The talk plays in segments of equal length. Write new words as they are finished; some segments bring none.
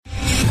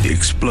The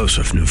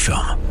explosive new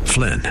film,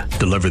 Flynn,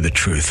 deliver the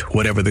truth,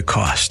 whatever the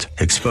cost,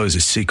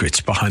 exposes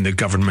secrets behind the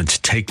government's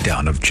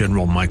takedown of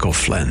General Michael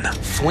Flynn.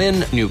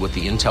 Flynn knew what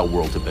the intel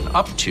world had been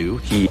up to.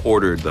 He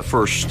ordered the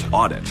first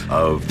audit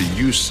of the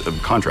use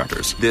of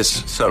contractors.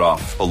 This set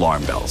off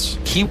alarm bells.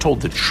 He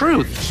told the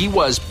truth. He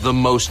was the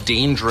most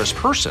dangerous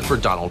person for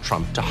Donald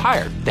Trump to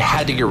hire. They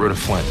had to get rid of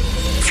Flynn.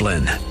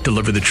 Flynn,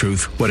 deliver the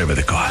truth, whatever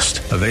the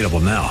cost. Available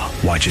now.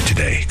 Watch it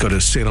today. Go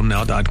to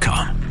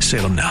salemnow.com.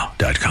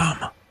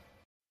 salemnow.com.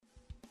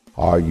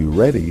 Are you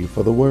ready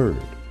for the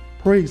word?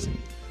 Praise Him.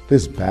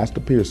 This is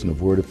Pastor Pearson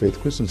of Word of Faith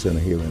Christian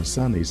Center here in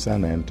sunny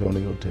San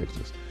Antonio,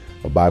 Texas.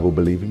 A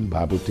Bible-believing,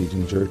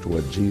 Bible-teaching church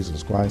where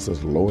Jesus Christ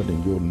is Lord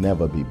and you'll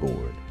never be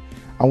bored.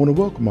 I want to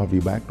welcome all of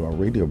you back to our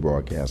radio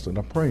broadcast, and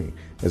I pray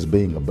as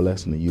being a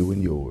blessing to you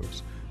and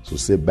yours. So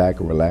sit back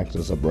and relax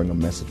as I bring a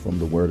message from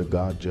the Word of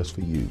God just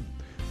for you.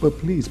 But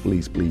please,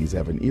 please, please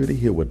have an ear to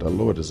hear what the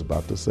Lord is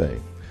about to say.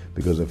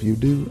 Because if you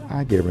do,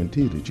 I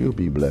guarantee that you'll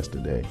be blessed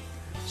today.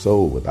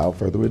 So without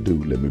further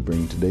ado, let me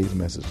bring today's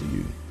message to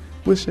you.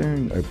 We're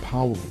sharing a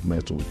powerful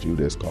message with you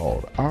that's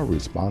called Our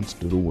Response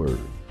to the Word.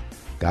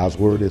 God's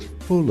Word is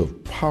full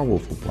of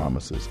powerful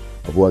promises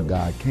of what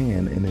God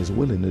can and is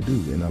willing to do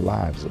in the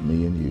lives of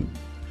me and you.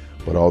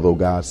 But although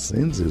God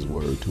sends His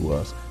Word to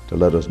us to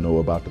let us know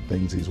about the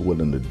things He's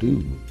willing to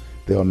do,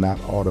 they'll not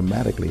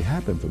automatically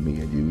happen for me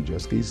and you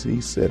just as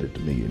He said it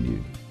to me and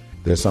you.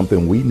 There's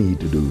something we need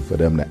to do for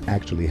them to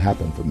actually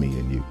happen for me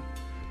and you.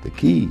 The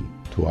key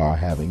to our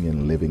having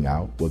and living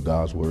out what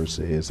God's Word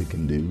says it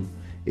can do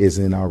is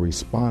in our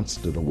response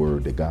to the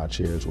Word that God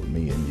shares with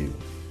me and you.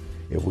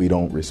 If we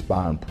don't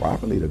respond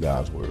properly to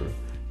God's Word,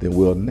 then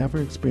we'll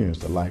never experience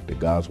the life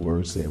that God's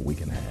Word said we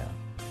can have.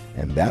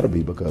 And that'll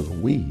be because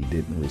we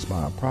didn't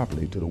respond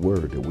properly to the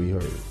Word that we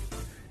heard.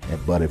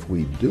 But if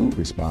we do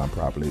respond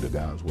properly to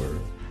God's Word,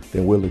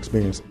 then we'll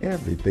experience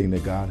everything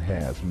that God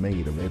has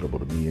made available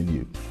to me and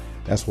you.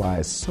 That's why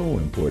it's so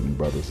important,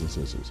 brothers and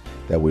sisters,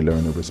 that we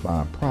learn to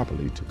respond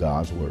properly to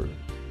God's Word.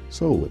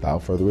 So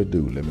without further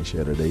ado, let me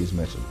share today's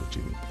message with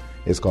you.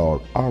 It's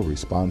called Our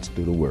Response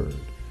to the Word.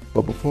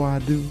 But before I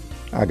do,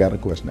 I got a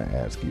question to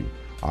ask you.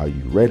 Are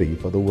you ready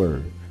for the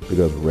Word?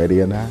 Because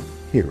ready or not,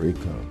 here it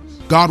comes.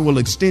 God will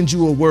extend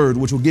you a word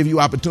which will give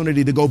you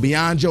opportunity to go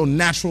beyond your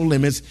natural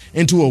limits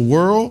into a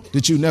world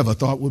that you never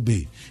thought would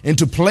be,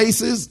 into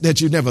places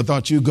that you never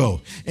thought you'd go,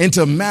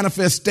 into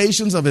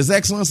manifestations of His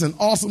excellence and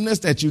awesomeness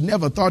that you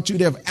never thought you'd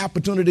have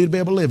opportunity to be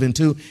able to live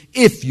into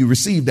if you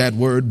receive that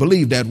word,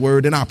 believe that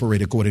word, and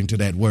operate according to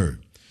that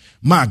word.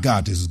 My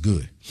God, this is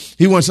good.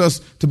 He wants us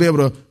to be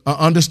able to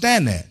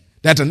understand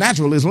that the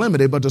natural is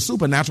limited, but the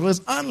supernatural is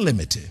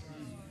unlimited.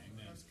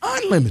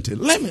 Unlimited,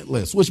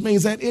 limitless, which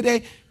means that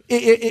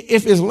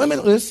if it's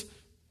limitless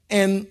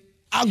and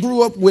I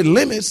grew up with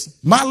limits,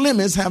 my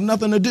limits have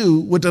nothing to do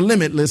with the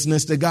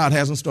limitlessness that God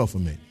has in store for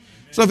me.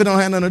 So if it don't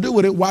have nothing to do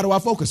with it, why do I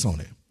focus on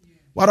it?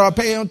 Why do I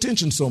pay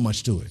attention so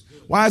much to it?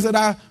 Why is it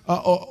I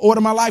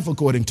order my life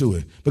according to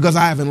it? Because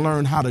I haven't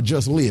learned how to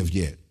just live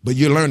yet. But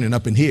you're learning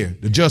up in here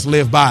to just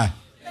live by.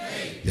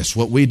 That's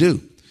what we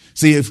do.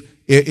 See,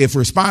 if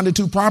responded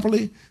to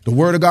properly, the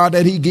word of God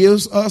that He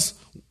gives us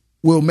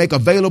will make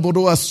available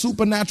to us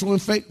supernatural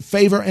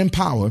favor and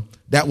power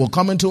that will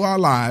come into our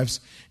lives,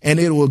 and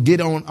it will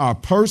get on our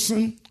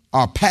person,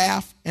 our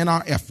path, and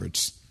our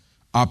efforts.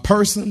 Our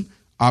person,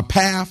 our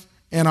path,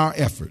 and our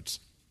efforts.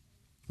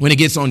 When it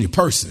gets on your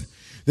person,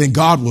 then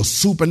God will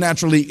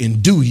supernaturally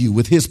endue you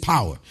with His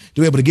power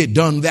to be able to get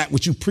done that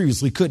which you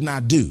previously could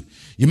not do.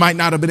 You might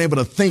not have been able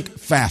to think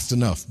fast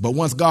enough, but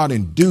once God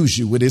endues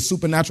you with His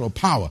supernatural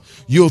power,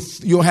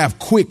 you'll have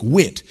quick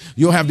wit.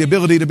 You'll have the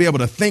ability to be able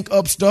to think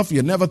up stuff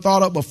you never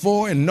thought of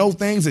before and know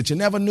things that you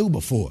never knew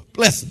before.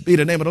 Blessed be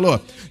the name of the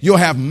Lord. You'll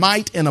have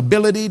might and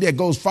ability that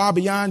goes far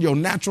beyond your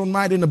natural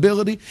might and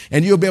ability,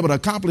 and you'll be able to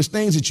accomplish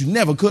things that you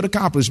never could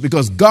accomplish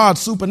because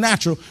God's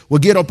supernatural will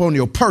get up on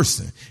your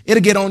person.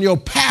 It'll get on your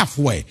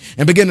pathway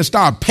and begin to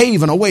start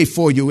paving a way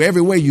for you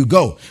everywhere you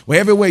go. Well,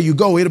 everywhere you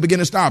go, it'll begin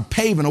to start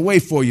paving a way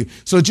for you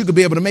so that you could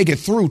be able to make it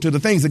through to the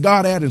things that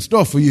God had in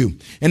store for you.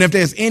 And if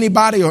there's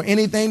anybody or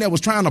anything that was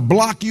trying to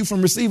block you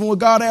from receiving what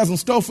God has in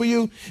store for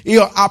you,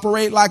 He'll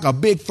operate like a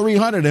big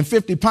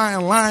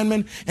 350-pound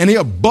lineman, and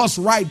He'll bust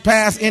right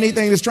past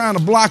anything that's trying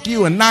to block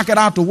you and knock it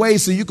out the way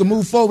so you can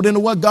move forward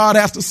into what God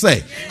has to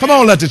say. Come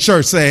on, let the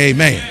church say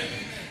amen.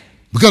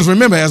 Because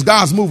remember, as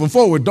God's moving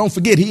forward, don't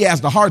forget He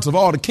has the hearts of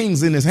all the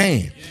kings in His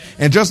hand.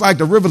 And just like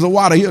the rivers of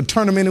water, He'll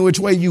turn them any which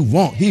way He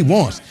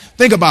wants.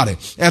 Think about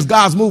it. As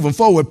God's moving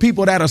forward,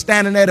 people that are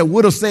standing there that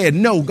would have said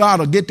no,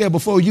 God will get there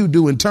before you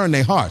do and turn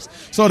their hearts.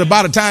 So that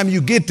by the time you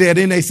get there,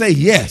 then they say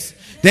yes.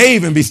 They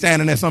even be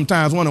standing there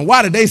sometimes wondering,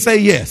 why did they say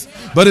yes?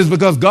 But it's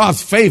because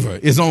God's favor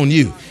is on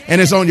you,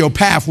 and it's on your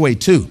pathway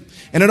too.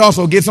 And it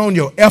also gets on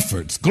your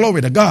efforts.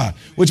 Glory to God,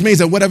 which means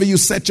that whatever you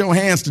set your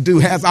hands to do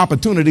has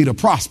opportunity to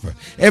prosper.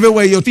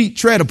 Everywhere your feet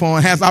tread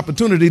upon has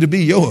opportunity to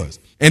be yours.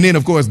 And then,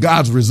 of course,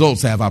 God's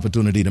results have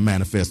opportunity to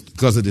manifest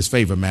because of His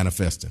favor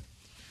manifesting.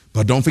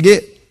 But don't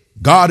forget,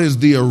 God is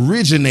the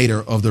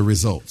originator of the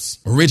results,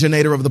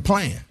 originator of the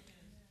plan.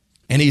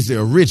 And he's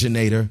the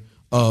originator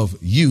of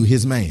you,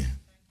 his man.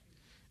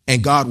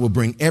 And God will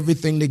bring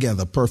everything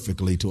together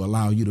perfectly to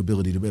allow you the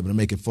ability to be able to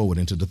make it forward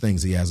into the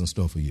things he has in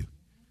store for you.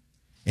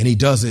 And he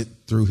does it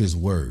through his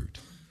word.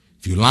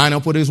 If you line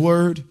up with his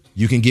word,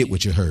 you can get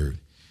what you heard.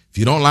 If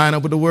you don't line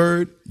up with the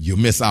word, you'll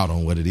miss out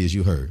on what it is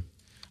you heard.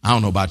 I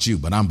don't know about you,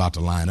 but I'm about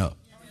to line up.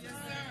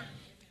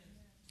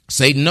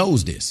 Satan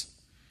knows this.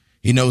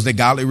 He knows that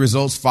godly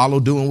results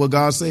follow doing what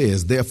God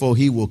says. Therefore,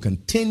 he will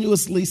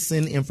continuously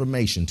send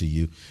information to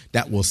you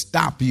that will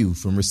stop you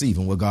from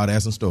receiving what God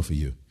has in store for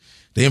you.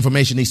 The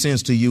information he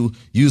sends to you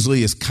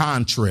usually is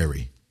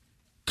contrary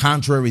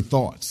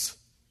thoughts,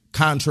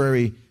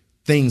 contrary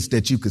things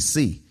that you could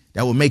see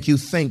that will make you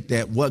think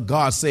that what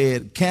God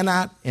said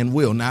cannot and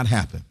will not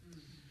happen.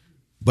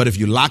 But if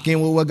you lock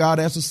in with what God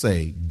has to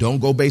say, don't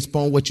go based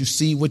upon what you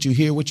see, what you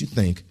hear, what you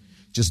think.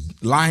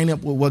 Just line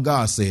up with what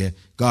God said.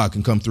 God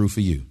can come through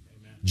for you.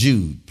 Amen.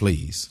 Jude,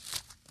 please.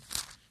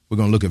 We're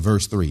going to look at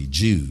verse 3.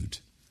 Jude,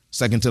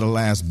 second to the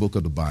last book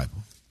of the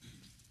Bible.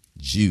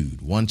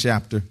 Jude, one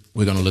chapter.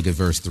 We're going to look at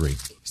verse 3.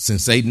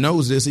 Since Satan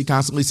knows this, he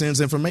constantly sends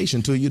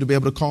information to you to be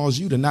able to cause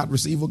you to not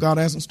receive what God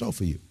has in store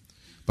for you.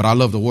 But I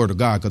love the word of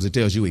God because it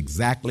tells you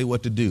exactly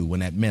what to do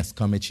when that mess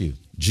come at you.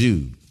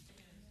 Jude,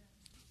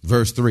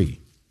 verse 3.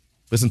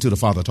 Listen to the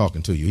Father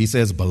talking to you. He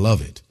says,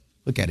 beloved.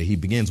 Look at it. He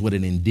begins with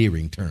an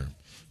endearing term.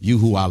 You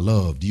who I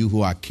loved, you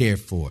who I cared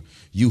for,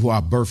 you who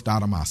I birthed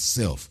out of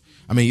myself.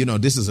 I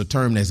mean, this is a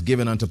term that's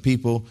given unto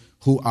people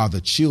who are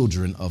the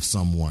children of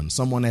someone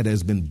that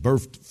has been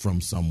birthed from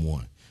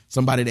someone,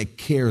 somebody that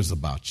cares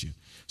about you.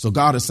 So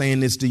God is saying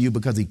this to you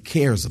because he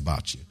cares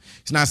about you.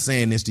 He's not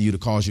saying this to you to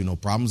cause you no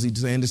problems.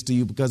 He's saying this to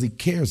you because he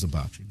cares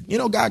about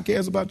you. God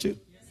cares about you.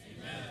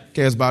 Yes,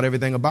 cares about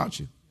everything about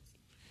you.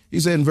 He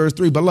said in verse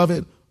 3,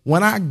 beloved,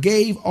 when I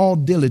gave all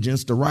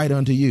diligence to write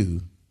unto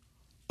you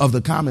of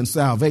the common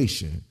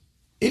salvation,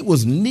 it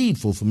was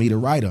needful for me to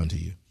write unto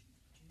you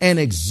and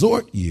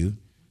exhort you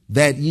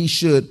that ye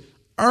should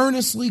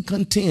earnestly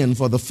contend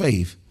for the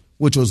faith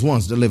which was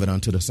once delivered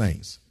unto the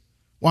saints.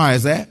 Why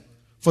is that?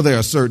 For there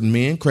are certain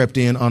men crept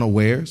in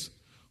unawares,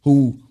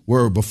 who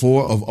were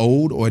before of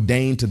old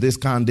ordained to this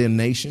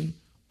condemnation,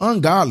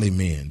 ungodly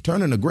men,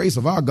 turning the grace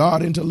of our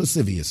God into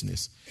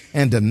lasciviousness,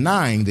 and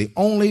denying the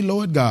only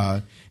Lord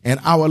God and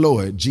our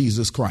Lord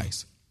Jesus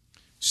Christ.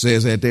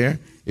 Says that there.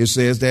 It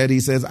says that he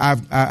says,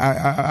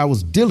 I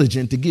was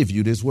diligent to give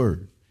you this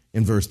word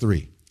in verse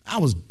 3. I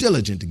was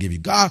diligent to give you.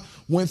 God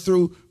went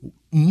through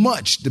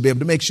much to be able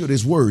to make sure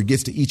this word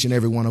gets to each and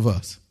every one of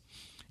us.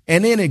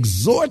 And then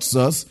exhorts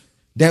us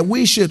that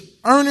we should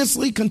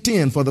earnestly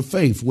contend for the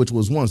faith which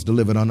was once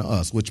delivered unto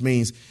us, which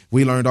means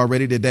we learned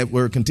already that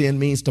word contend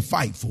means to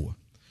fight for.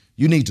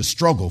 You need to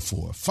struggle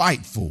for,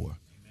 fight for,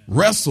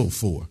 wrestle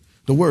for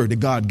the word that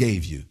God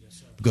gave you.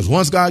 Because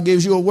once God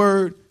gives you a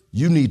word,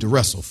 you need to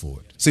wrestle for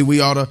it. See,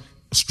 we ought to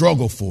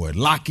struggle for it,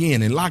 lock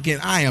in.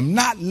 I am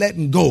not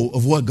letting go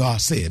of what God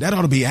said. That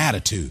ought to be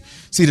attitude.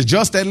 See, the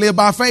just that live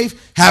by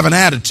faith have an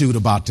attitude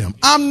about them.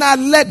 I'm not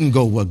letting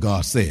go of what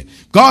God said.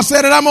 God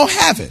said it, I'm going to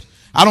have it.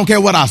 I don't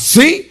care what I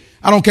see.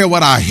 I don't care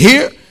what I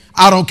hear.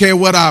 I don't care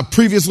what I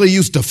previously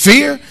used to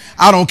fear.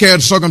 I don't care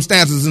the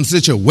circumstances and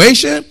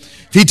situation.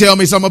 If he tell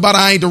me something about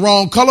I ain't the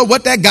wrong color,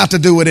 what that got to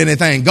do with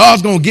anything?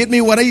 God's going to get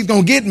me what he's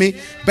going to get me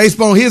based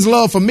on his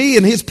love for me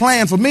and his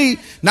plan for me,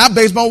 not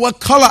based on what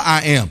color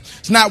I am.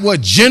 It's not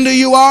what gender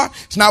you are.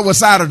 It's not what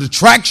side of the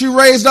tracks you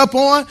raised up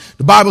on.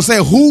 The Bible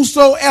says,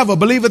 whosoever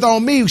believeth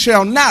on me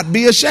shall not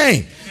be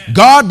ashamed.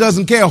 God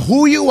doesn't care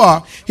who you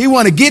are. He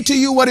want to get to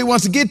you what he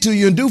wants to get to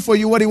you and do for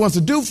you what he wants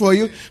to do for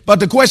you. But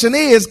the question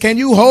is, can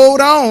you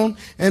hold on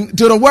and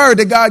to the word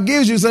that God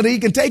gives you so that he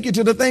can take you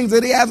to the things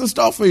that he has in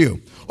store for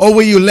you? Or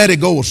will you let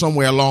it go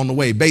somewhere along the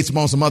way based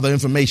upon some other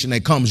information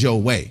that comes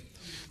your way?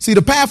 See,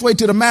 the pathway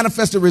to the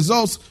manifested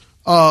results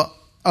of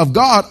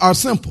God are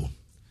simple.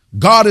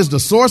 God is the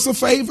source of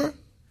favor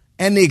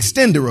and the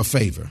extender of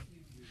favor.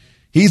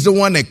 He's the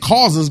one that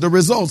causes the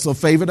results of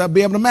favor to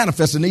be able to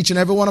manifest in each and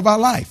every one of our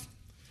life.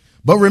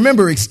 But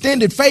remember,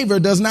 extended favor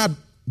does not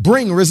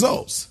bring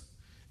results.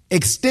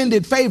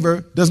 Extended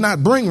favor does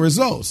not bring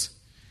results.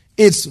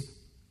 It's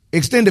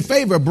extended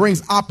favor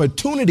brings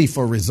opportunity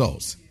for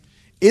results.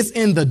 It's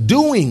in the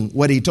doing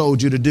what he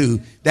told you to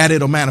do that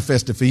it'll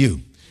manifest it for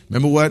you.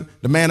 Remember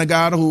what the man of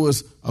God who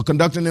was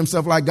conducting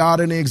himself like God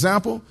in the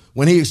example,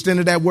 when he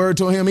extended that word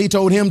to him, he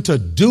told him to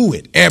do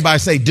it. Everybody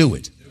say do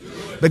it.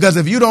 Because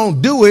if you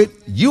don't do it,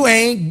 you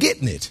ain't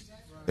getting it.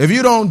 If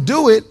you don't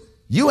do it,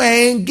 you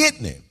ain't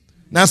getting it.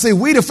 Now, see,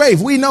 we the faith,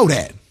 we know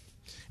that.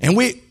 And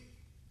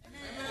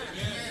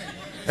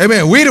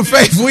amen, we the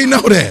faith, we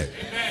know that.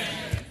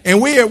 And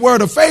we at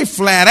Word of Faith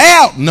flat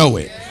out know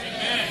it.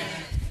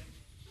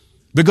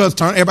 Because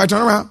everybody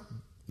turn around,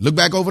 look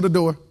back over the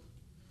door.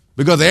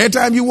 Because every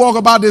time you walk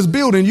about this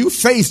building, you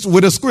faced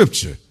with a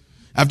scripture.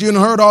 After you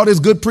heard all this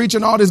good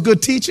preaching, all this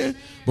good teaching,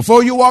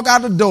 before you walk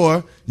out the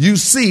door, you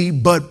see,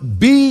 but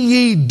be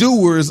ye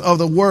doers of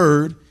the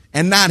word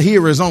and not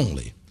hearers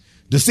only,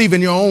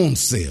 deceiving your own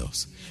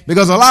selves.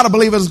 Because a lot of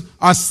believers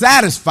are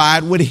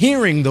satisfied with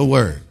hearing the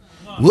word.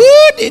 Woo,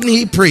 didn't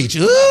he preach?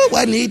 Ooh,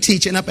 wasn't he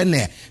teaching up in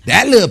there?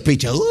 That little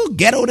preacher, ooh,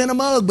 ghettoed in a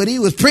mug, but he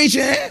was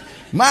preaching.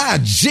 My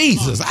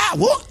Jesus,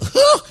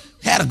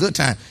 had a good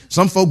time.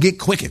 Some folk get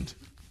quickened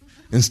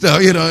and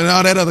stuff, and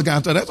all that other kind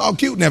of stuff. That's all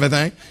cute and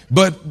everything.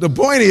 But the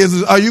point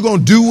is are you going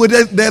to do what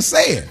they're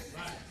saying?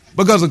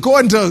 Because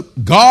according to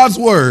God's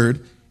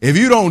word, if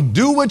you don't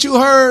do what you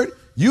heard,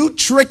 you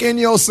tricking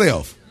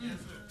yourself,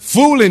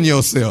 fooling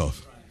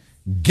yourself,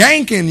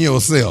 ganking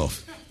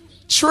yourself,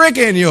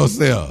 tricking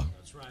yourself,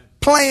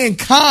 playing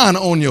con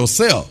on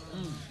yourself.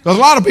 Because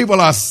a lot of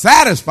people are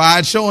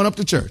satisfied showing up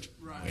to church.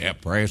 Yeah,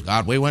 praise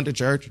God, we went to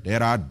church,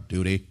 did our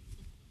duty.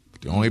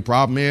 The only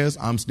problem is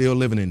I'm still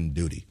living in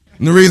duty.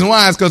 And the reason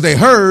why is because they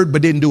heard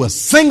but didn't do a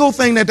single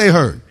thing that they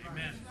heard.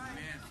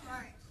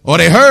 Or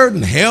they heard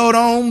and held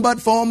on but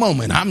for a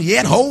moment. I'm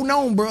yet holding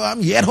on, bro. I'm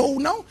yet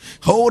holding on.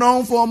 Hold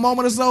on for a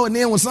moment or so, and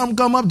then when something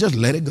come up, just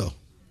let it go.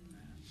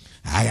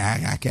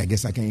 I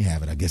guess I can't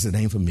have it. I guess it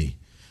ain't for me.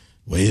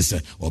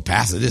 Well,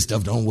 Pastor, this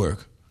stuff don't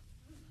work.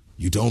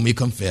 You told me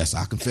confess.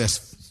 I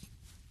confessed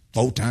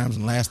 4 times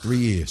in the last 3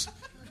 years.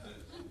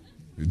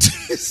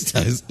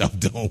 This stuff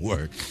don't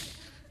work.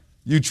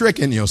 You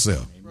tricking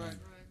yourself.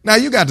 Now,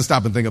 you got to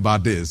stop and think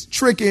about this.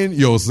 Tricking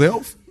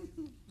yourself.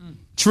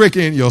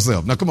 Tricking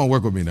yourself. Now, come on,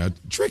 work with me now.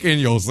 Tricking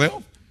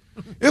yourself.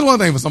 It's one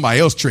thing for somebody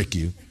else trick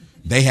you.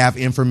 They have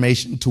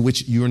information to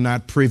which you're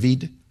not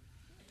privy.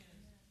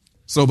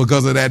 So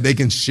because of that, they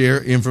can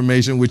share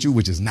information with you,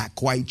 which is not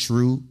quite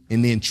true,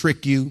 and then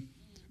trick you.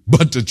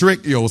 But to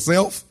trick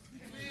yourself,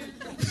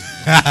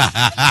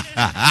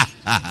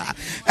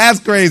 that's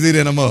crazy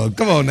than a mug.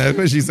 Come on now.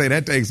 What she say?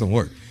 That takes some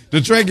work.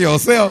 To trick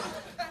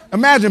yourself,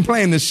 imagine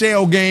playing the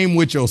shell game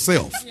with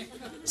yourself.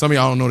 Some of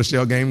y'all don't know the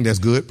shell game. That's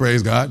good.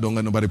 Praise God. Don't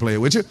let nobody play it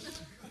with you.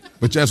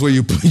 But that's where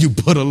you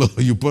put a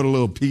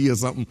little pea or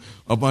something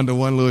up under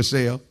one little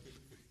shell,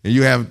 and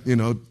you have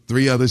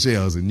 3 other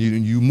shells, and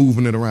you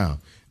moving it around.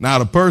 Now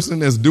the person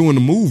that's doing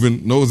the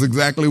moving knows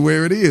exactly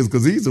where it is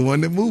because he's the one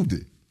that moved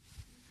it.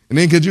 And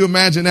then could you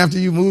imagine after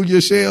you move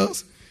your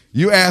shells,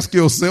 you ask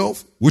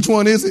yourself, which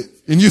one is it?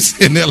 And you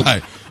sitting there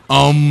like,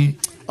 I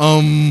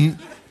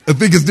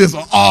think it's this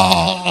one.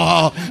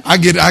 I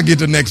get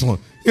the next one.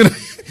 You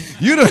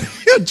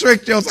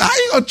tricked yourself. How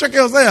you gonna trick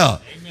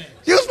yourself? Amen.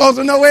 You're supposed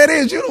to know where it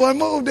is. You the one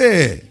moved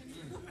it.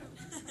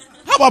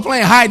 How about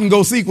playing hide and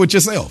go seek with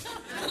yourself?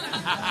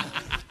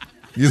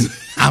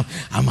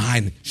 I'm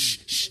hiding.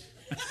 Shh.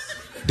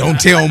 Don't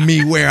tell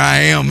me where I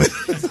am.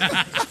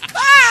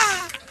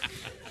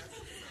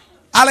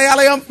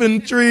 Ale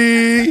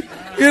infantry.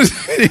 You're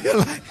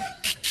like,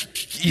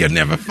 you'll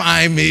never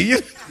find me.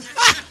 We've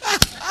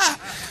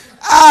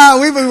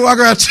been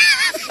walking around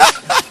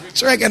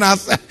tricking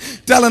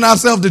ourselves, telling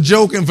ourselves the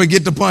joke and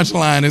forget the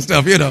punchline and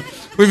stuff.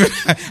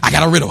 I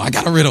got a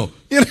riddle.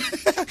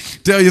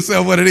 Tell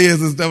yourself what it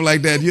is and stuff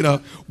like that.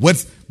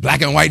 What's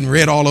black and white and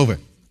red all over?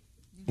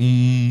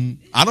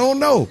 I don't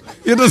know.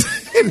 Does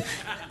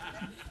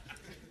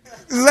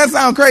that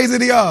sound crazy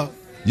to y'all?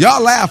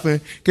 Y'all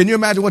laughing. Can you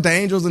imagine what the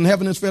angels in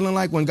heaven is feeling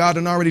like when God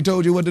had already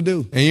told you what to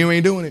do and you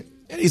ain't doing it?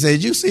 And he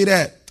said, you see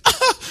that?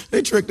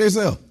 They tricked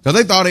themselves because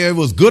they thought it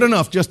was good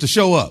enough just to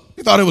show up.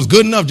 They thought it was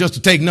good enough just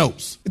to take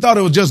notes. They thought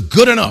it was just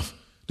good enough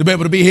to be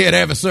able to be here at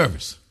every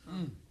service,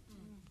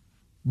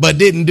 but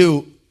didn't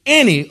do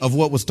any of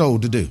what was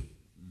told to do.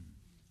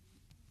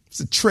 It's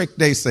a trick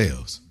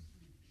themselves.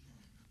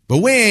 But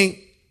we ain't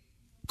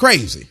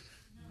crazy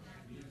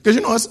because,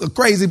 it's a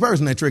crazy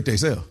person that tricked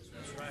themselves.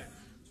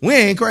 We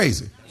ain't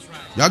crazy.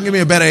 Y'all give me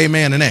a better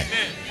amen than that.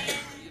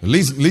 At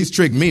least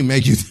trick me,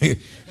 make you think.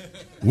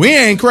 We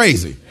ain't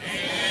crazy.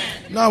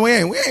 No, we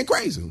ain't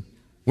crazy.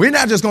 We're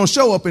not just going to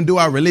show up and do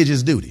our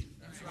religious duty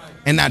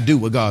and not do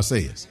what God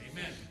says.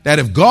 That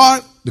if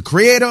God, the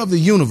creator of the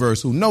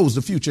universe, who knows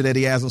the future that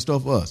he has in store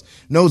for us,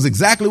 knows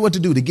exactly what to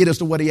do to get us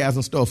to what he has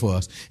in store for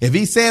us. If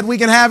he said we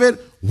can have it,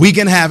 we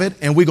can have it,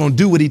 and we're going to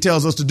do what he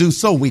tells us to do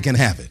so we can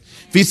have it.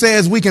 If he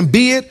says we can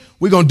be it,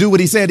 we're going to do what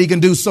he said he can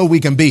do so we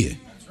can be it.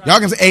 Y'all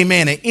can say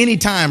amen at any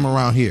time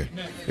around here.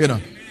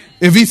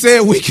 If he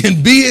said we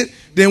can be it,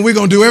 then we're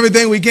going to do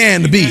everything we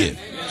can to be it.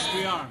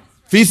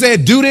 If he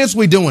said do this,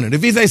 we doing it.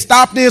 If he said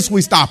stop this,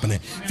 we stopping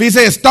it. If he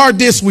said start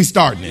this, we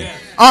starting it.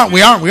 Aren't we?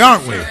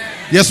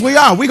 Yes, we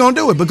are. We're going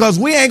to do it because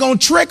we ain't going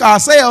to trick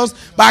ourselves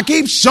by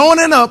keep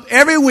showing up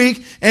every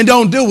week and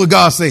don't do what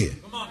God said.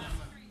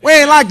 We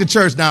ain't like the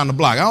church down the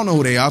block. I don't know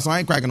who they are, so I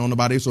ain't cracking on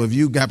nobody. So if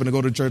you happen to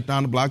go to the church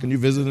down the block and you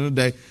visited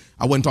today,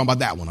 I wasn't talking about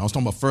that one. I was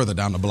talking about further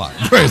down the block.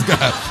 Praise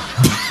God.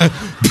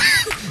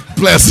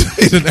 Bless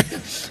me today.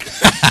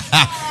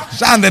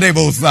 Shine that they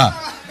both stop.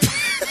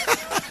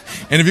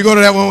 And if you go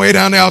to that one way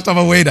down there, I was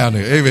talking about way down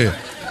there. Amen.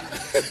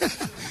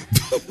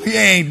 We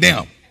ain't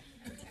them.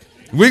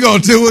 We're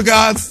going to do what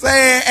God's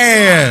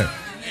saying.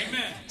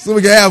 So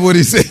we can have what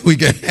he said we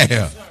can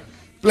have.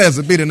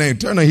 Blessed be the name.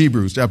 Turn to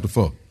Hebrews chapter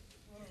 4.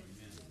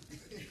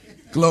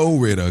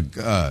 Glory to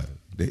God.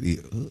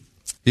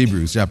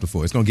 Hebrews chapter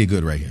 4. It's going to get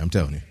good right here. I'm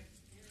telling you.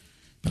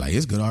 But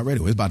it's good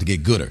already. It's about to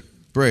get gooder.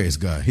 Praise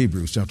God.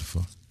 Hebrews chapter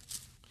 4.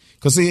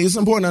 Because, see, it's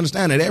important to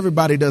understand that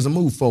everybody doesn't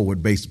move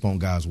forward based upon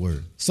God's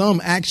word.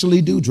 Some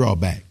actually do draw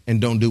back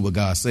and don't do what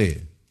God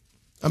said.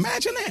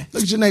 Imagine that.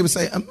 Look at your neighbor and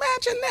say,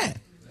 imagine that.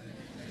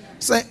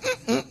 Say,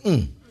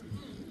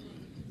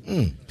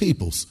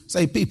 peoples.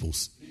 Say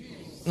peoples.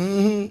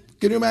 Can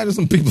you imagine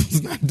some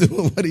people's not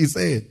doing what he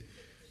said?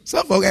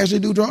 Some folk actually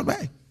do draw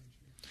back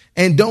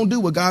and don't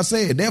do what God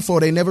said. Therefore,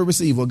 they never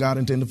receive what God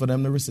intended for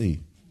them to receive.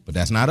 But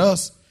that's not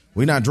us.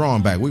 We're not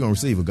drawing back. We're going to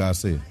receive what God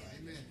said.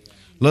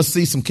 Let's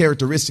see some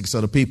characteristics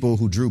of the people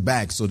who drew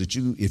back so that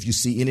if you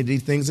see any of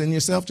these things in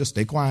yourself, just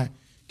stay quiet.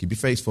 Keep your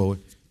face forward.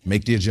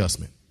 Make the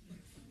adjustment.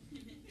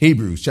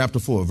 Hebrews chapter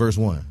 4, verse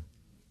 1.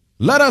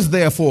 Let us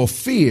therefore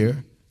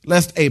fear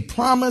lest a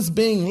promise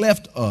being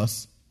left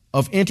us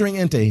of entering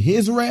into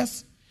his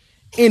rest,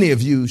 any of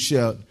you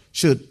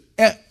should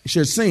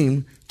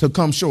seem to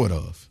come short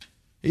of.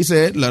 He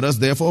said, let us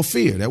therefore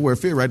fear. That word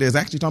fear right there is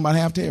actually talking about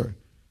have terror.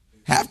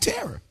 Have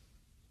terror.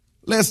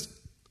 Lest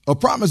a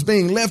promise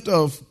being left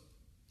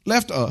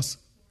us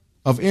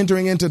of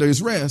entering into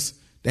this rest,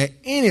 that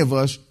any of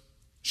us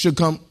should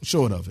come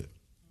short of it.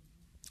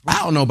 I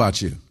don't know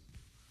about you.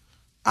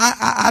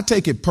 I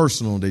take it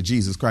personal that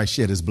Jesus Christ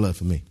shed his blood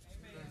for me.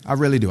 I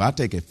really do. I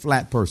take it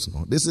flat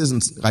personal. This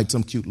isn't like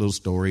some cute little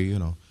story,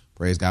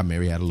 praise God,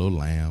 Mary had a little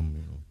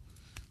lamb,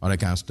 all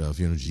that kind of stuff.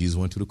 Jesus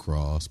went to the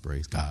cross,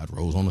 praise God,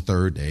 rose on the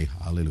third day,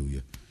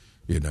 hallelujah,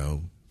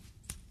 and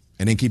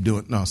then keep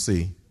doing. No,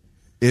 see,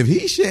 if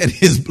he shed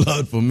his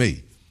blood for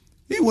me,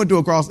 he went to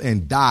a cross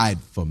and died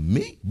for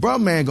me.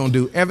 Brother man gonna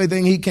do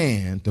everything he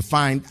can to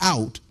find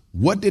out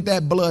what did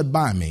that blood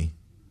buy me,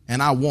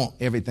 and I want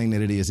everything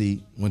that it is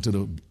he went to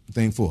the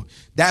thing for.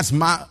 That's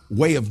my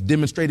way of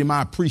demonstrating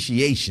my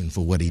appreciation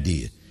for what he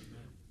did.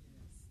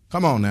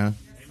 Come on now.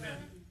 Amen.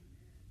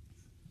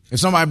 If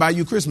somebody buy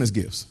you Christmas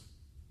gifts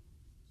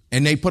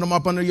and they put them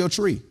up under your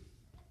tree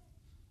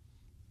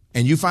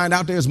and you find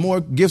out there's more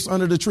gifts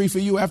under the tree for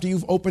you after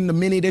you've opened the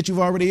many that you've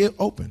already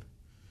opened,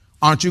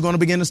 aren't you going to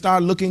begin to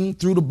start looking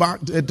through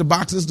at the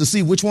boxes to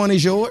see which one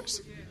is yours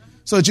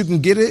so that you can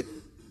get it?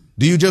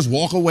 Do you just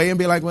walk away and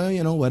be like,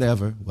 well,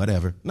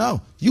 whatever.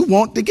 No, you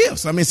want the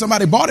gifts. I mean,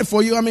 somebody bought it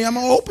for you. I mean, I'm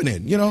going to open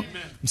it, Amen.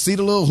 See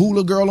the little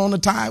hula girl on the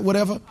tie,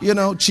 whatever,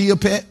 chia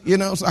pet,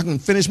 so I can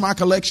finish my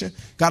collection.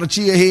 Got a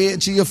chia head,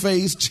 chia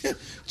face,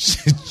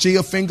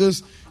 chia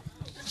fingers,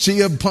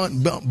 chia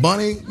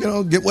bunny,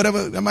 get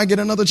whatever. I might get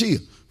another chia.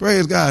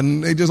 Praise God.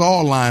 And they just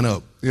all line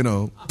up,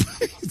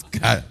 Praise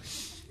God.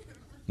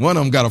 One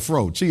of them got a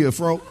fro, chia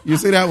fro. You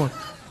see that one?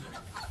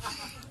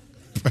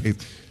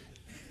 Praise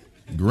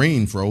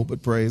green fro,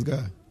 but praise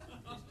God.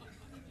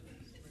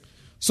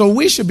 So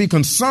we should be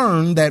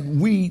concerned that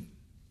we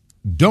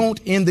don't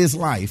in this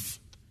life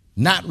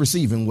not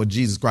receiving what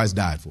Jesus Christ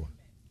died for.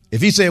 If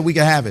he said we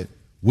can have it,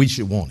 we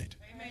should want it.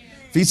 Amen.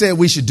 If he said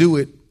we should do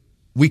it,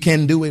 we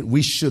can do it,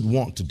 we should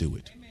want to do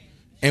it. Amen.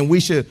 And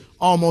we should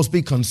almost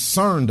be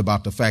concerned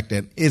about the fact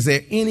that is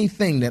there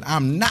anything that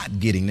I'm not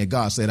getting that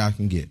God said I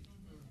can get?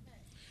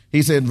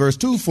 He said in verse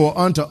 2, for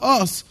unto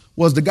us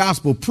was the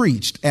gospel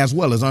preached as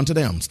well as unto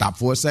them. Stop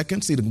for a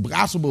second. See, the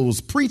gospel was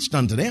preached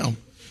unto them.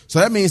 So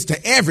that means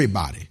to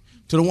everybody,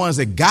 to the ones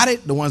that got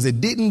it, the ones that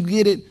didn't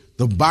get it,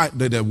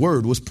 the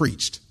word was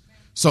preached.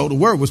 So the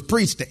word was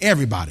preached to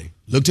everybody.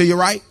 Look to your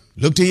right,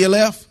 look to your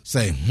left,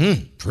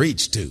 say,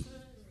 preach to.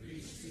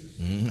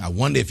 I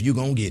wonder if you're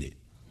going to get it.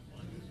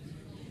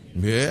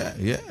 Yeah.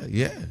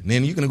 And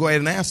then you're going to go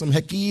ahead and ask them,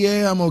 heck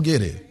yeah, I'm going to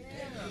get it.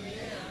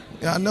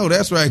 Yeah, I know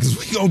that's right, because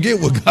we're going to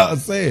get what God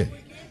said.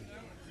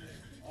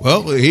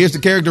 Well, here's the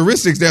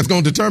characteristics that's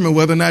going to determine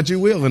whether or not you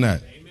will or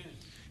not.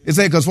 It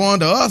said, because for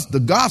unto us, the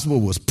gospel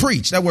was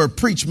preached. That word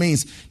preach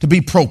means to be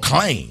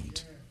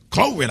proclaimed.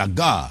 Glory to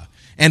God.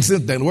 And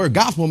since the word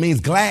gospel means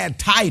glad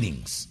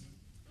tidings,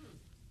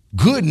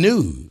 good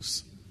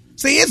news.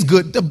 See, it's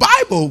good. The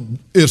Bible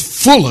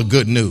is full of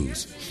good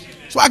news.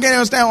 So I can't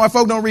understand why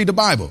folk don't read the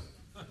Bible.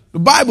 The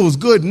Bible is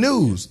good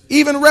news.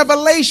 Even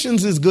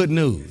Revelations is good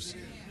news.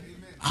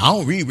 I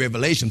don't read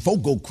Revelation.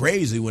 Folk go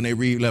crazy when they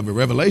read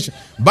Revelation.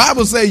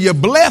 Bible says you're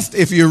blessed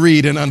if you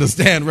read and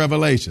understand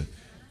Revelation.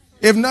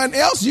 If nothing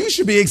else, you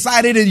should be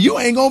excited that you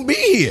ain't going to be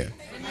here.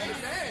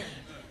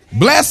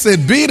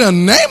 Blessed be the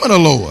name of the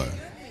Lord.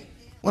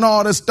 When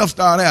all this stuff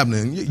started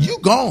happening, you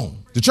gone.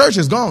 The church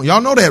is gone. Y'all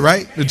know that,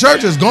 right? The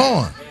church is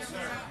gone.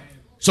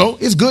 So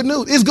it's good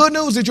news. It's good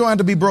news that you don't have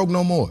to be broke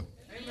no more.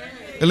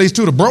 At least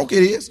to the broke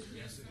it is.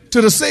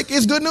 To the sick,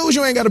 it's good news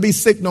you ain't got to be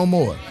sick no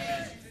more.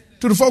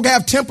 To the folk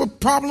have temper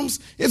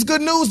problems, it's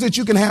good news that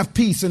you can have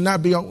peace and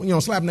not be,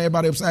 slapping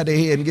everybody upside their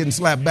head and getting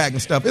slapped back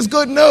and stuff. It's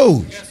good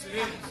news.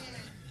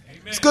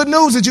 It's good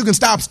news that you can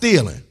stop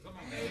stealing.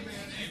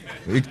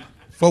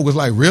 Folk was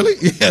like, really?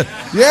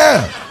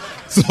 Yeah.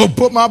 So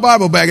put my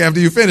Bible back after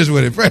you finish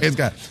with it. Praise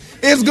God.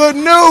 It's good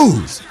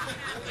news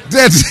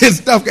that this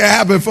stuff can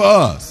happen for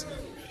us.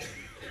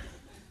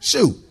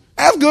 Shoot,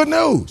 that's good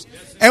news.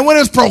 And when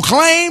it's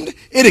proclaimed,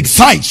 it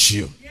excites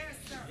you.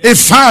 It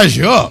fires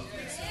you up.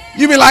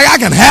 You be like, I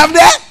can have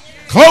that?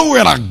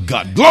 Glory to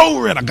God.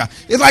 Glory to God.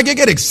 It's like you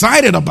get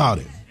excited about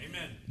it.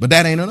 Amen. But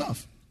that ain't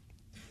enough.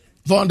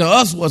 For unto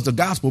us was the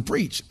gospel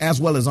preached,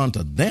 as well as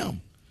unto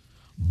them.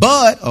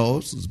 But,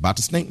 this is about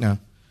to stink now.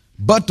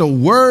 But the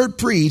word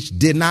preached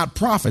did not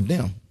profit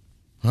them.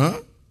 Huh?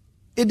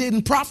 It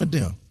didn't profit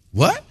them.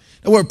 What?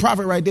 The word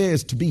profit right there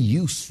is to be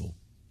useful.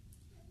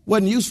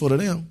 Wasn't useful to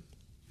them.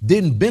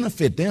 Didn't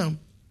benefit them.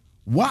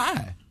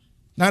 Why?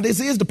 Now,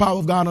 this is the power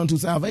of God unto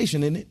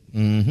salvation, isn't it?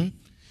 Mm-hmm.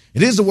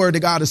 It is the word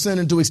that God is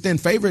sending to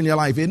extend favor in your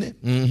life, isn't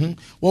it? Mm-hmm.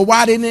 Well,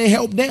 why didn't it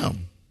help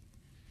them?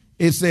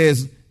 It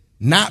says,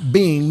 not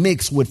being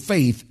mixed with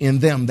faith in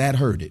them that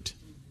heard it.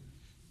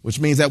 Which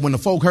means that when the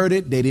folk heard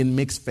it, they didn't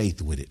mix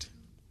faith with it.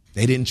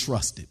 They didn't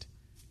trust it.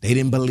 They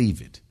didn't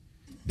believe it.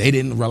 They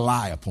didn't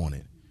rely upon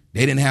it.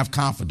 They didn't have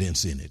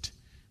confidence in it.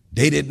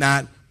 They did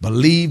not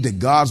believe that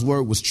God's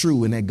word was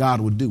true and that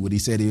God would do what he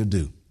said he'll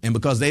do. And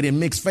because they didn't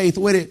mix faith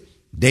with it,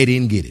 they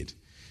didn't get it.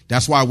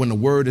 That's why when the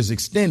word is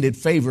extended,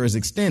 favor is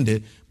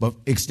extended, but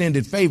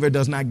extended favor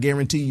does not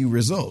guarantee you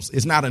results.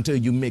 It's not until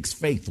you mix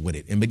faith with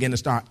it and begin to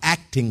start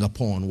acting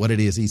upon what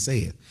it is he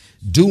said,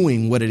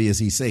 doing what it is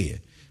he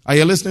said. Are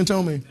you listening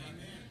to me?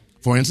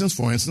 For instance,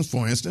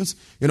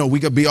 we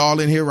could be all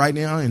in here right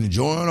now and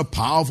enjoying a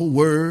powerful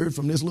word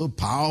from this little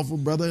powerful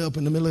brother up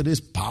in the middle of this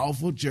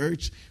powerful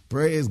church.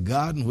 Praise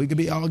God. And we could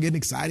be all getting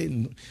excited.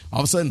 And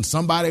all of a sudden,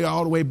 somebody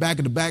all the way back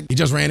in the back, he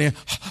just ran in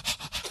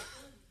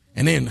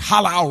and then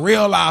holler out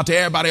real loud to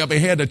everybody up in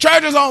here, the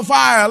church is on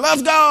fire.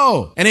 Let's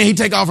go. And then he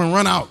take off and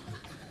run out.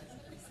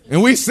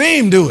 And we see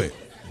him do it.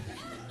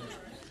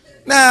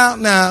 Now.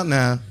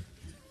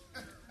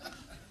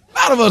 A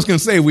lot of us can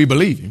say we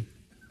believe him.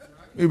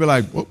 We'd be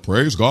like, well,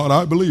 praise God,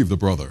 I believe the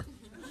brother.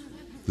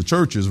 The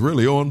church is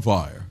really on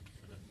fire.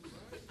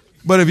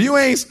 But if you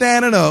ain't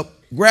standing up,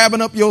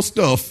 grabbing up your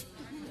stuff,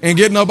 and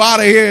getting up out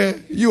of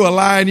here, you a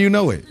lie and you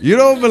know it. You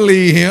don't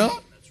believe him.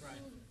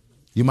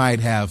 You might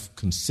have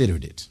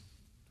considered it.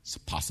 It's a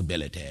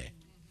possibility.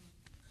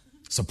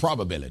 It's a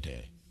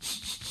probability.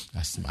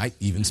 I might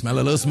even smell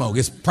a little smoke.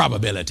 It's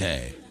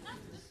probability.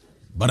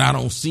 But I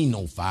don't see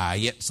no fire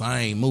yet, so I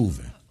ain't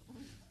moving.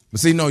 But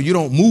see, no, you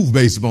don't move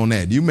based upon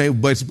that. You move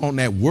based upon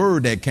that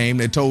word that came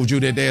that told you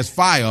that there's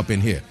fire up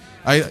in here.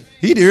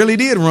 He really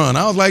did run.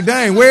 I was like,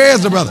 dang, where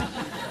is the brother?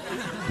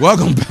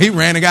 Welcome. He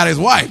ran and got his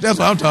wife. That's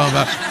what I'm talking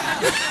about.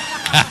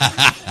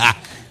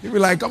 He'd be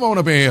like, come on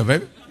up in here,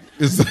 baby.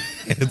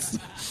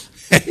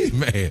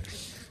 Amen.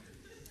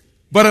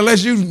 But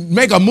unless you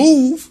make a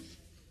move,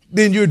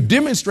 then you're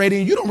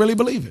demonstrating you don't really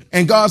believe it.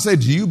 And God said,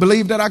 do you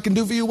believe that I can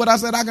do for you what I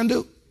said I can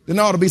do? Then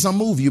there ought to be some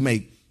move you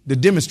make that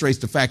demonstrates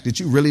the fact that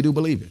you really do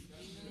believe it.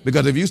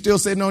 Because if you're still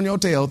sitting on your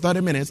tail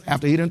 30 minutes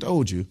after he done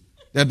told you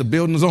that the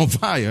building's on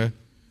fire,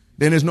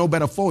 then it's no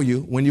better for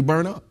you when you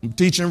burn up. I'm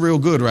teaching real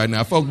good right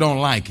now. Folk don't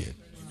like it.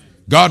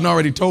 God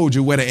already told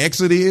you where the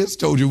exit is,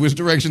 told you which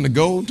direction to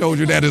go, told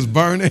you that it's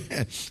burning.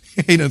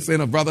 He done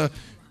sent a brother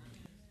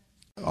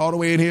all the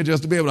way in here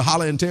just to be able to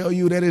holler and tell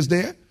you that it's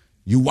there.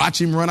 You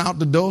watch him run out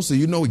the door so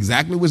you know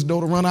exactly which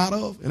door to run out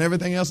of and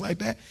everything else like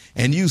that.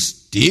 And you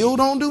still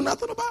don't do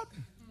nothing about it.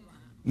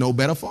 No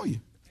better for you.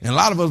 And a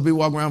lot of us be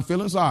walking around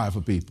feeling sorry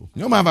for people.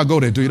 You don't mind if I go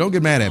there to you. Don't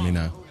get mad at me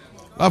now.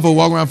 A lot of people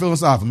walk around feeling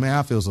sorry for me. Man,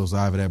 I feel so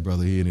sorry for that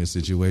brother here in this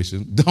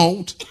situation.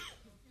 Don't.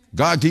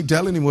 God keep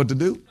telling him what to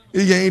do.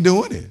 He ain't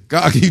doing it.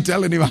 God keep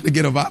telling him how to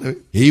get up out of it.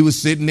 He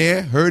was sitting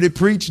there, heard it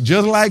preached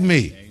just like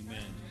me.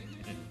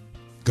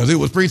 Because it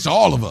was preached to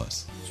all of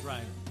us. That's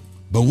right.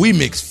 But we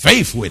mix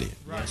faith with it.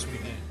 Yes, we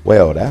did.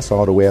 Well, that's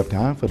all the way have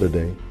time for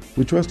today.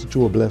 We trust that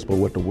you are blessed by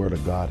what the Word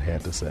of God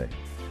had to say.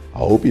 I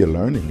hope you're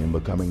learning and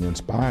becoming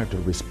inspired to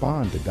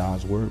respond to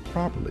God's word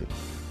properly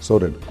so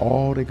that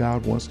all that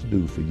God wants to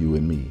do for you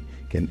and me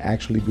can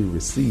actually be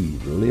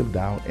received, lived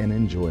out, and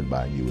enjoyed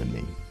by you and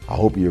me. I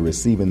hope you're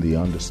receiving the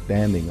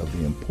understanding of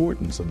the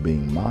importance of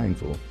being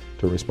mindful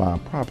to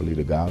respond properly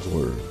to God's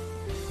word.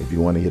 If you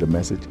want to hear the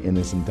message in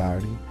its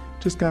entirety,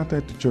 just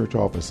contact the church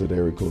office at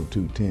area code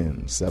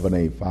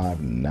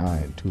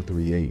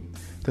 210-785-9238.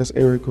 That's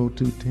area code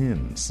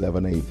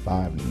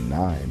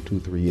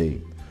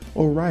 210-785-9238.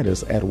 Or write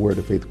us at Word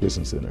of Faith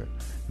Christian Center,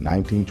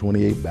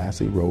 1928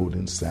 Bassey Road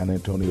in San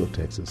Antonio,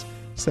 Texas,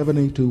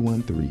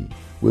 78213.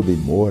 We'll be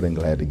more than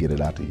glad to get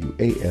it out to you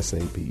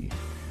ASAP.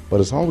 But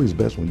it's always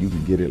best when you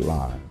can get it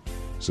live.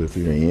 So if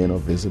you're in or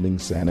visiting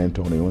San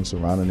Antonio and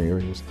surrounding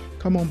areas,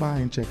 come on by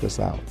and check us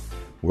out.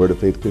 Word of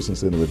Faith Christian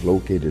Center is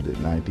located at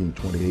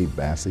 1928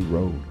 Bassey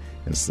Road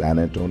in San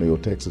Antonio,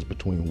 Texas,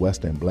 between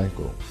West and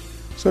Blanco.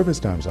 Service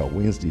times are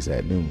Wednesdays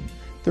at noon,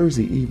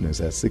 Thursday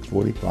evenings at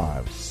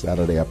 6:45,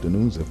 Saturday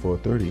afternoons at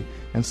 4:30,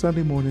 and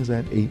Sunday mornings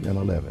at 8 and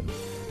 11.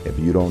 If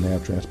you don't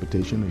have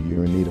transportation or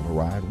you're in need of a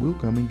ride, we'll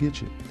come and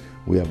get you.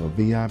 We have a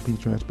VIP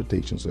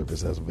transportation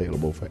service that's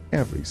available for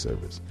every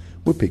service.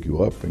 We'll pick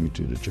you up, bring you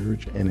to the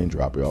church, and then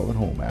drop you all at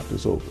home after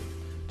it's over.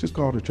 Just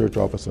call the church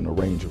office and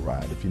arrange a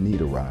ride. If you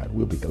need a ride,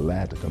 we'll be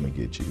glad to come and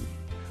get you.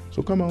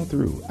 So come on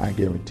through. I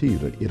guarantee you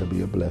that it'll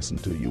be a blessing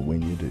to you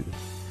when you do.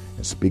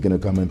 And speaking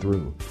of coming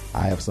through,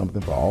 I have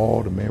something for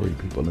all the married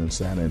people in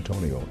San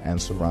Antonio and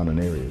surrounding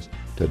areas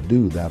to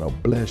do that'll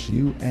bless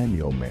you and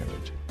your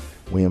marriage.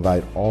 We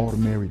invite all the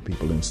married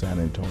people in San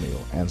Antonio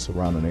and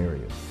surrounding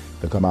areas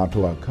to come out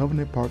to our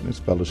Covenant Partners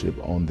Fellowship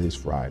on this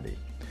Friday.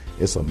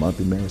 It's a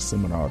monthly marriage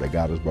seminar that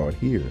God has brought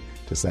here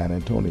to San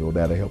Antonio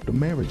that'll help the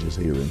marriages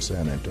here in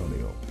San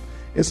Antonio.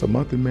 It's a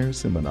monthly marriage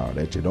seminar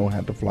that you don't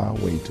have to fly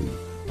away to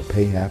or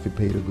pay half you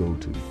pay to go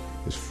to.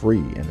 It's free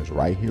and it's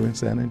right here in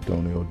San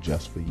Antonio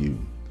just for you.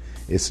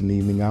 It's an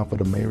evening out for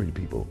the married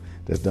people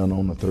that's done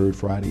on the third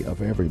Friday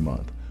of every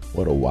month,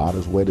 where the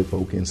wildest wedded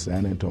folk in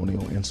San Antonio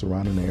and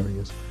surrounding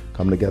areas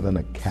come together in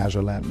a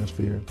casual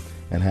atmosphere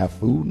and have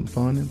food and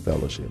fun and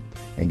fellowship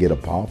and get a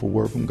powerful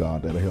word from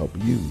God that'll help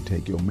you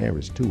take your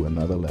marriage to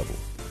another level.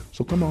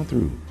 So come on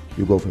through.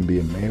 You go from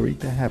being married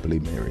to happily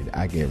married,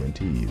 I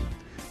guarantee you.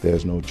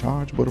 There's no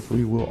charge, but a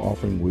free will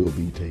offering will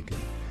be taken.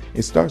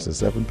 It starts at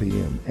 7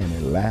 p.m. and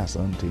it lasts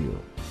until,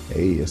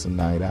 it's a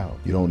night out.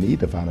 You don't need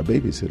to find a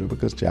babysitter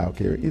because child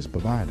care is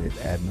provided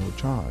at no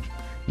charge.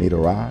 Need a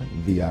ride?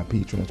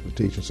 VIP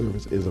transportation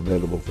service is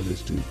available for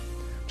this too.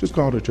 Just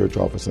call the church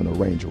office and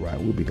arrange a ride.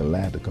 We'll be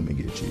glad to come and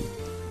get you.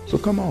 So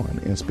come on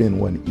and spend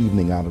one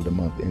evening out of the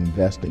month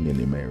investing in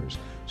your marriage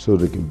so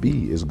that it can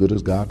be as good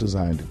as God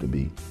designed it to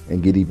be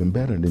and get even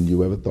better than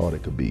you ever thought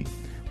it could be.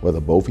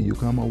 Whether both of you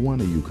come or one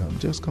of you come,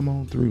 just come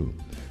on through.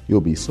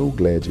 You'll be so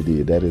glad you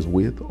did. That is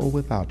with or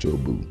without your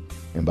boo.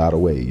 And by the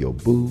way, your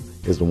boo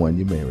is the one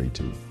you're married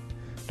to.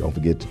 Don't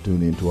forget to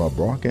tune in to our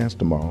broadcast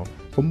tomorrow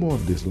for more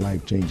of this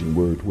life-changing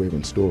word we have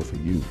in store for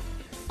you.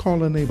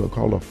 Call a neighbor,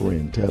 call a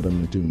friend, tell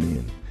them to tune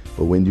in.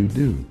 But when you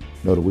do,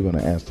 know that we're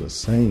going to ask the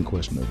same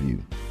question of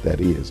you.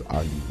 That is,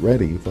 are you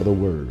ready for the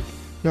word?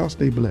 Y'all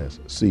stay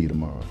blessed. See you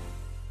tomorrow.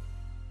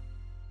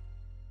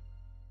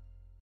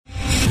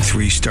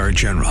 3-star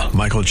General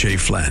Michael J.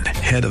 Flynn,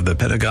 head of the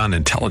Pentagon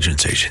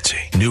Intelligence Agency,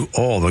 knew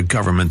all the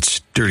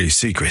government's dirty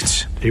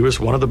secrets. He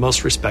was one of the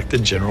most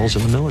respected generals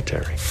in the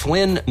military.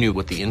 Flynn knew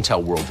what the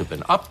intel world had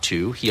been up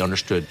to. He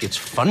understood its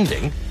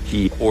funding.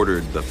 He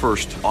ordered the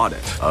first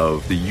audit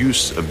of the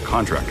use of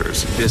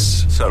contractors.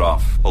 This set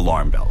off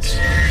alarm bells.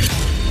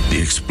 The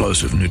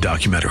explosive new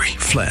documentary,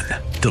 Flynn,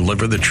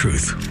 Deliver the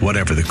Truth,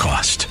 Whatever the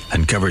Cost,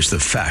 uncovers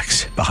the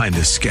facts behind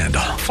this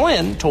scandal.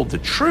 Flynn told the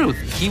truth.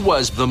 He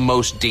was the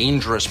most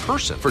dangerous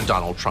person for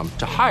Donald Trump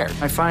to hire.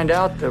 I find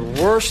out the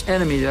worst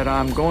enemy that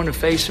I'm going to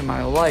face in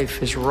my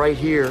life is right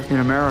here in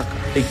America.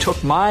 They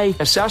took my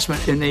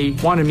assessment and they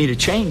wanted me to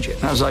change it.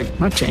 And I was like, I'm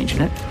not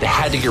changing it. They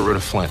had to get rid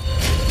of Flynn.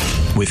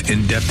 With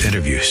in-depth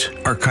interviews,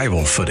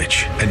 archival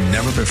footage, and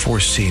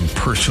never-before-seen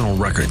personal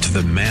records of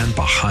the man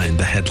behind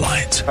the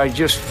headlines. I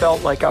just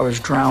felt like I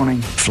was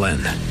drowning. Flynn,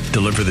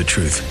 Deliver the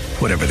Truth,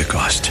 Whatever the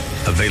Cost.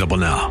 Available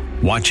now.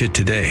 Watch it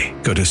today.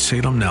 Go to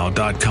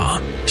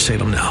salemnow.com.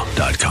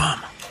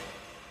 salemnow.com.